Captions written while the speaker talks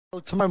Well,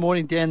 tomorrow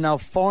morning, Dan, they'll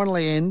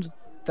finally end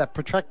that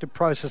protracted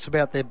process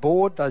about their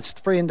board. Those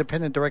 3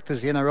 independent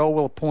directors the NRL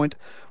will appoint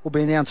will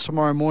be announced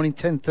tomorrow morning,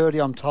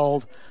 10:30, I'm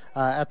told,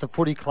 at the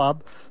footy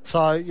club.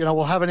 So,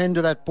 we'll have an end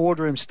to that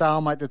boardroom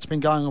stalemate that's been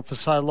going on for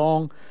so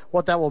long.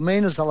 What that will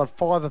mean is they'll have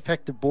 5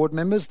 effective board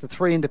members, the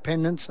 3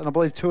 independents, and I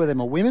believe 2 of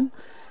them are women,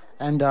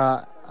 and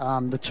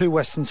the 2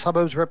 Western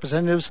Suburbs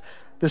representatives.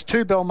 There's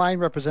 2 Balmain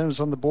representatives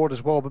on the board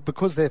as well, but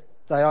because they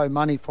owe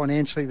money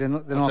financially, they're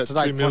not up to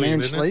date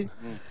financially.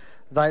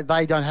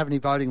 They don't have any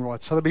voting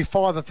rights. So there'll be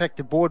 5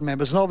 effective board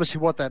members. And obviously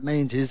what that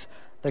means is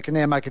they can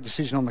now make a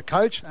decision on the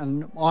coach.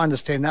 And I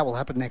understand that will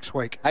happen next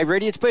week. Hey,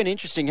 Reddy, it's been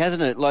interesting,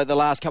 hasn't it? Like the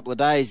last couple of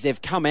days,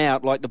 they've come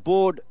out, like the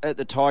board at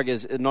the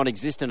Tigers are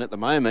non-existent at the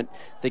moment.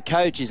 The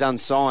coach is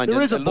unsigned.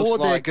 There is a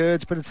board there,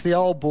 Gerds, but it's the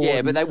old board.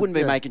 Yeah, but they wouldn't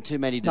be making too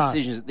many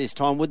decisions at this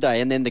time, would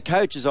they? And then the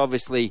coach is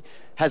obviously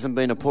hasn't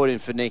been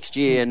appointed for next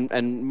year,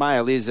 and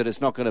mail is that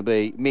it's not going to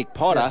be Mick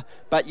Potter,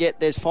 but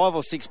yet there's 5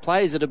 or 6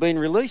 players that have been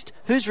released.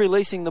 Who's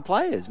releasing the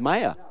players?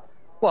 Mayor?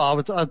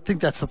 Well, I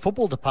think that's the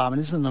football department,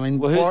 isn't it? I mean,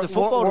 well, who's the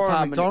football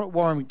department?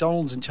 Warren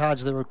McDonald's in charge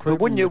of the recruitment.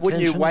 But wouldn't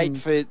you wait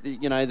for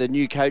the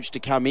new coach to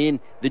come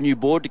in, the new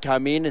board to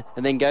come in,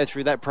 and then go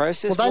through that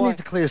process? Well, they need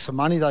to clear some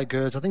money, though,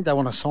 Gerds. I think they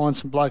want to sign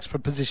some blokes for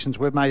positions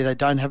where maybe they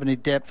don't have any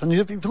depth. And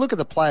if you look at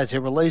the players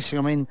they're releasing,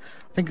 I mean,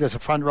 I think there's a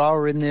front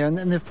rower in there, and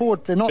they're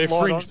forward. They're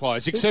fringe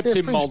players, except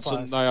Tim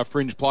Moulton. They are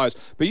fringe players.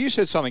 But you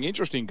said something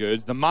interesting,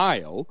 Gerds. The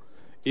mail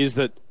is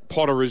that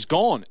Potter is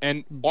gone,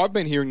 and I've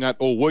been hearing that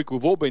all week.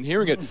 We've all been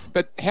hearing it.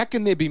 But how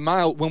can there be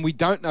mail when we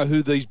don't know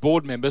who these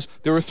board members?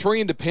 There are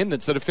 3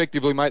 independents that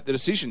effectively make the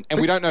decision,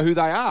 and we don't know who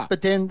they are.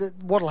 But then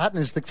what will happen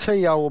is the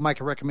CEO will make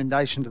a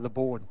recommendation to the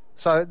board.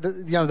 So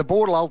the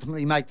board will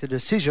ultimately make the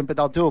decision, but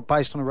they'll do it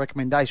based on a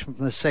recommendation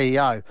from the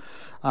CEO.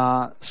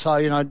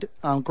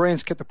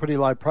 Grant's kept a pretty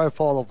low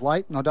profile of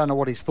late, and I don't know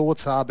what his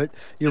thoughts are. But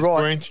you're right.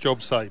 Grant's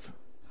job safe?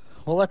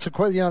 Well, that's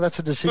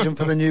a decision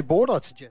for the new board, I'd suggest.